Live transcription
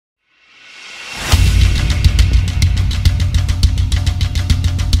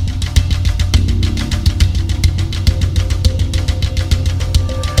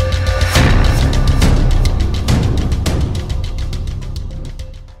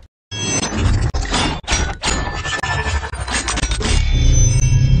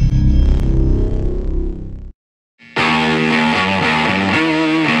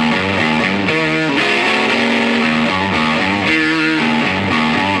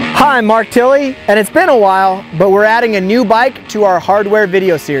Hi, I'm Mark Tilley, and it's been a while, but we're adding a new bike to our hardware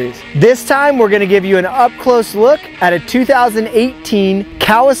video series. This time, we're gonna give you an up-close look at a 2018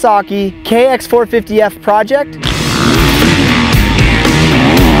 Kawasaki KX450 project.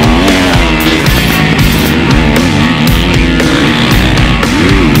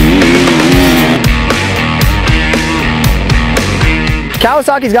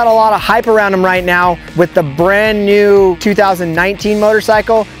 Kawasaki's got a lot of hype around them right now with the brand new 2019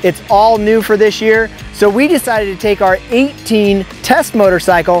 motorcycle. It's all new for this year. So we decided to take our 18 test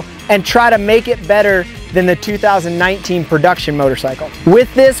motorcycle and try to make it better than the 2019 production motorcycle.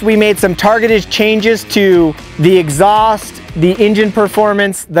 With this, we made some targeted changes to the exhaust, the engine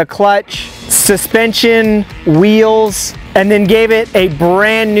performance, the clutch, suspension, wheels, and then gave it a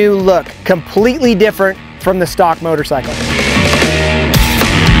brand new look, completely different from the stock motorcycle.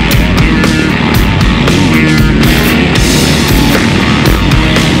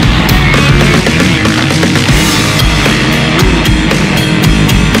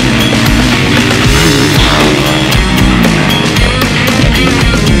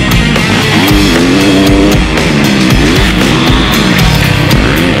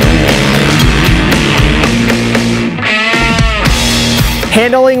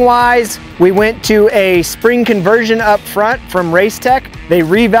 Handling wise, we went to a spring conversion up front from Racetech. They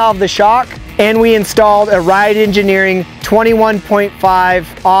revalved the shock, and we installed a Ride Engineering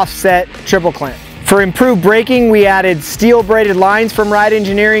 21.5 offset triple clamp. For improved braking, we added steel braided lines from Ride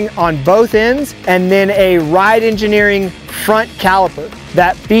Engineering on both ends, and then a Ride Engineering front caliper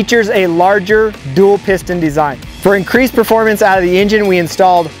that features a larger dual piston design. For increased performance out of the engine, we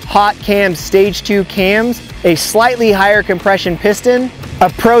installed Hot Cam Stage 2 cams, a slightly higher compression piston, a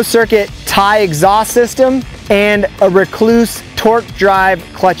Pro Circuit tie exhaust system, and a Rekluse Torque Drive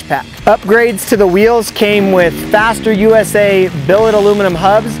clutch pack. Upgrades to the wheels came with Faster USA billet aluminum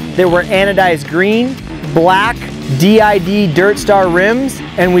hubs that were anodized green, black DID Dirt Star rims,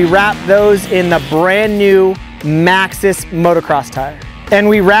 and we wrapped those in the brand new Maxxis motocross tire. And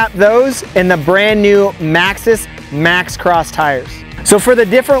we wrapped those in the brand new Maxxis Max Cross tires. So for the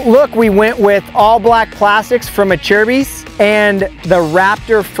different look, we went with all black plastics from Acerbis and the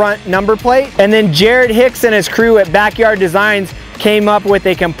Raptor front number plate. And then Jared Hicks and his crew at Backyard Designs came up with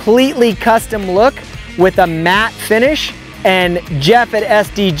a completely custom look with a matte finish, and Jeff at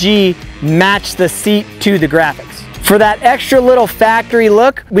SDG matched the seat to the graphics. For that extra little factory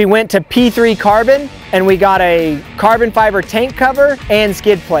look, we went to P3 Carbon and we got a carbon fiber tank cover and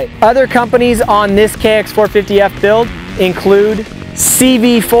skid plate. Other companies on this KX450 build include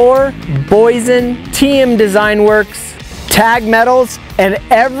CV4, Boyesen, TM Design Works, Tag Metals, and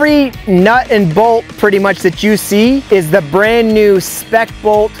every nut and bolt pretty much that you see is the brand new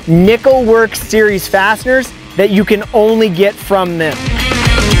Specbolt Nickel Wurks series fasteners that you can only get from them.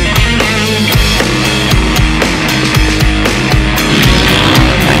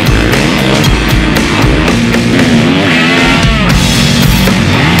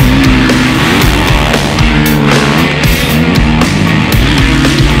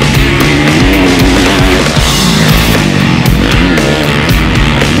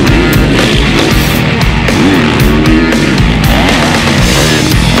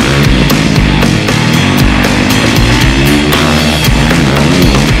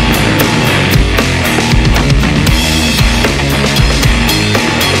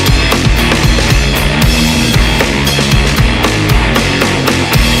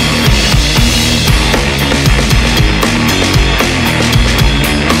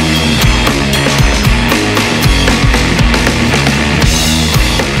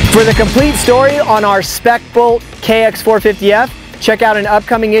 For the complete story on our Specbolt KX450, check out an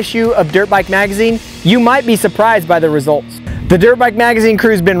upcoming issue of Dirt Bike Magazine. You might be surprised by the results. The Dirt Bike Magazine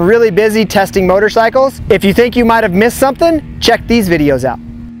crew's been really busy testing motorcycles. If you think you might have missed something, check these videos out.